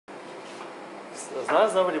As long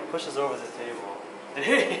as nobody pushes over the table.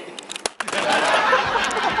 Hey!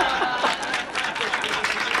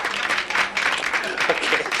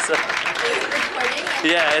 Okay, so...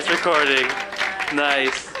 Yeah, it's recording.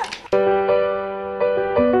 Nice.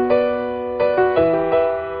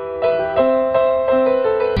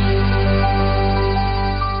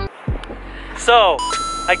 So,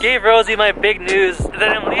 I gave Rosie my big news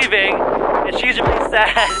that I'm leaving, and she's really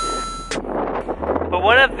sad. But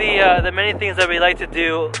one of the many things that we like to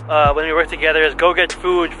do when we work together is go get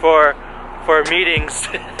food for meetings.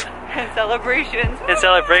 And celebrations. And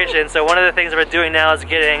celebrations. So one of the things that we're doing now is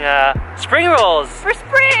getting spring rolls. For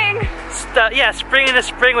spring! Yeah, spring in the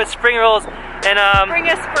spring with spring rolls. And spring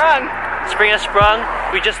has sprung. Spring has sprung.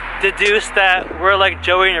 We just deduced that we're like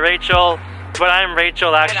Joey and Rachel, but I'm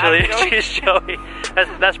Rachel actually. And I'm Joey. She's Joey.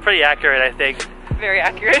 That's pretty accurate, I think. Very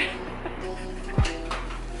accurate.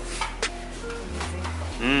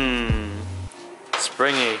 Mmm.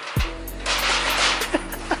 Springy.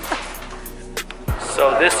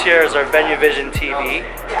 So this here is our VenueVision TV,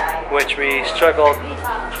 which we struggled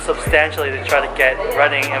substantially to try to get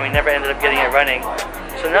running, and we never ended up getting it running.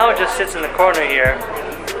 So now it just sits in the corner here,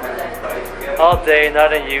 all day,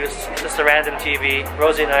 not in use, just a random TV.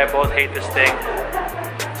 Rosie and I both hate this thing.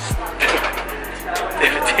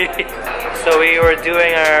 So we were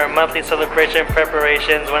doing our monthly celebration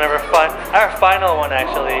preparations, one of our final one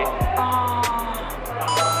actually.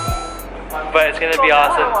 But it's gonna be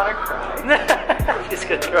awesome. She's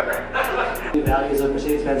gonna cry. The values of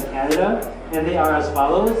Mercedes-Benz Canada, and they are as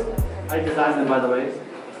follows. I designed them, by the way.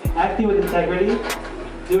 Acting with integrity,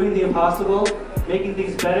 doing the impossible, making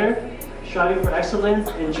things better, striving for excellence,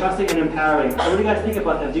 and trusting and empowering. So what do you guys think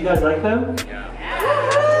about them? Do you guys like them? Yeah.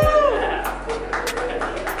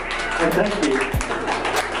 And thank you.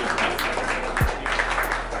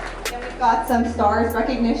 Got some stars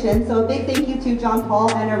recognition, so a big thank you to John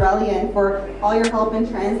Paul and Aurelian for all your help in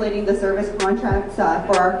translating the service contracts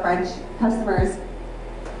for our French customers.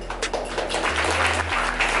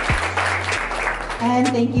 And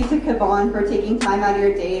thank you to Kevon for taking time out of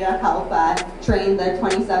your day to help train the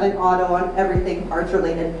 27 Auto on everything parts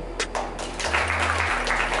related.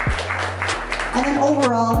 And then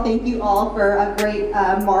overall, thank you all for a great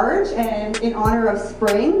March, and in honor of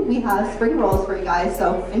spring, we have spring rolls for you guys,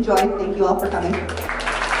 so enjoy. Thank you all for coming.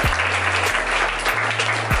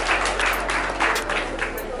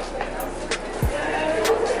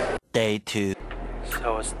 Day 2.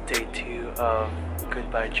 So it's day 2 of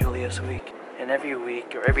Goodbye Julius week, and every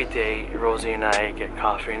week or every day, Rosie and I get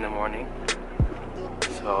coffee in the morning.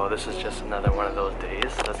 So this is just another one of those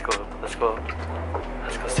days. Let's go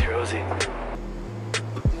see Rosie.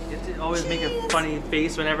 You have to always make a funny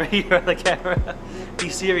face whenever you're on the camera. Be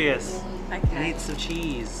serious. I can't. I need some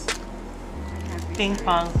cheese. Ding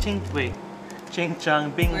pong, ching, wait. Ching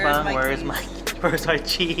chong, bing bong, where's my cheese? Where's my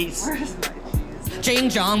cheese? Ching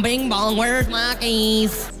chong, bing bong, where's my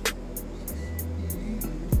keys?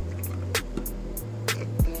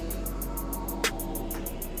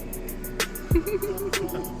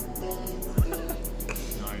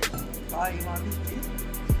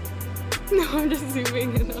 No, I'm just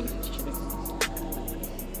zooming in on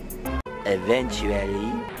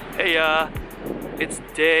Eventually. Hey, it's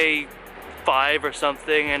day 5 or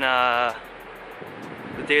something, and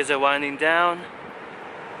the days are winding down.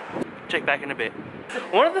 Check back in a bit.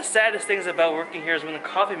 One of the saddest things about working here is when the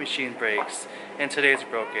coffee machine breaks, and today's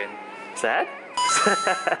broken. Sad?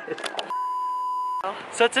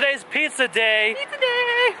 So today's pizza day. Pizza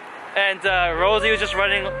day! And Rosie was just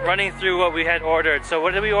running through what we had ordered. So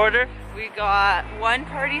what did we order? We got one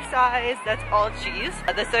party size, that's all cheese.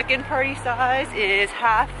 The second party size is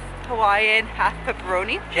half Hawaiian, half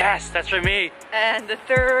pepperoni. Yes, that's for me. And the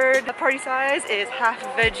third party size is half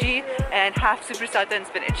veggie and half supersata and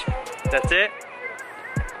spinach. That's it?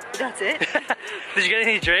 That's it. Did you get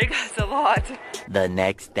any drinks? That's a lot. The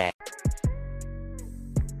next day.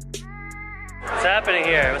 What's happening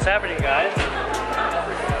here? What's happening, guys?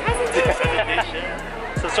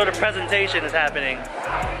 Some sort of presentation is happening.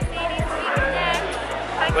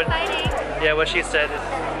 Yeah, what she said.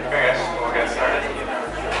 Okay guys, we'll get started.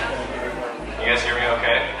 You guys hear me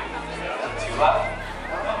okay? Too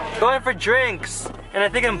loud? Going for drinks, and I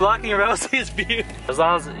think I'm blocking Rosie's view. As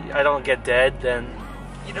long as I don't get dead, then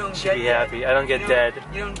You don't she'll be happy. I don't get dead.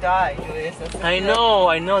 You don't die, Julius. I know,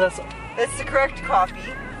 That's the correct copy.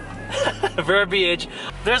 Verbiage.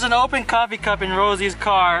 There's an open coffee cup in Rosie's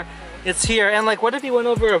car. It's here, and like, what if he went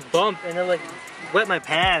over a bump and then like wet my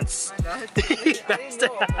pants? I didn't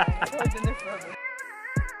know. I've been there forever.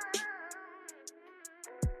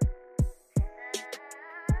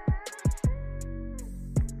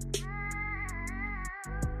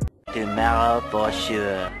 Tomorrow for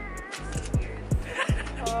sure.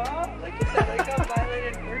 Look at that, I got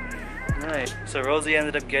violated work. Right. So Rosie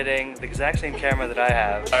ended up getting the exact same camera that I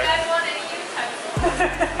have. You guys want any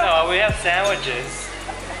utensils? No, we have sandwiches.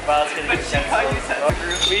 Violet's getting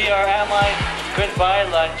utensils. We are at my goodbye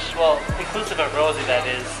lunch. Well, inclusive of Rosie, that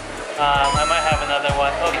is. I might have another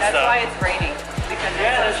one. Oh, That's stuff. why it's raining. Because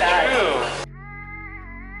Yeah, it's so that's sad. true.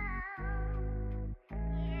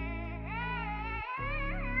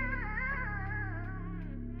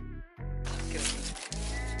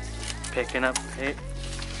 Picking up tape.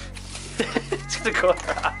 It's gonna go in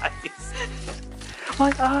her eyes.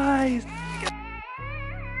 My eyes!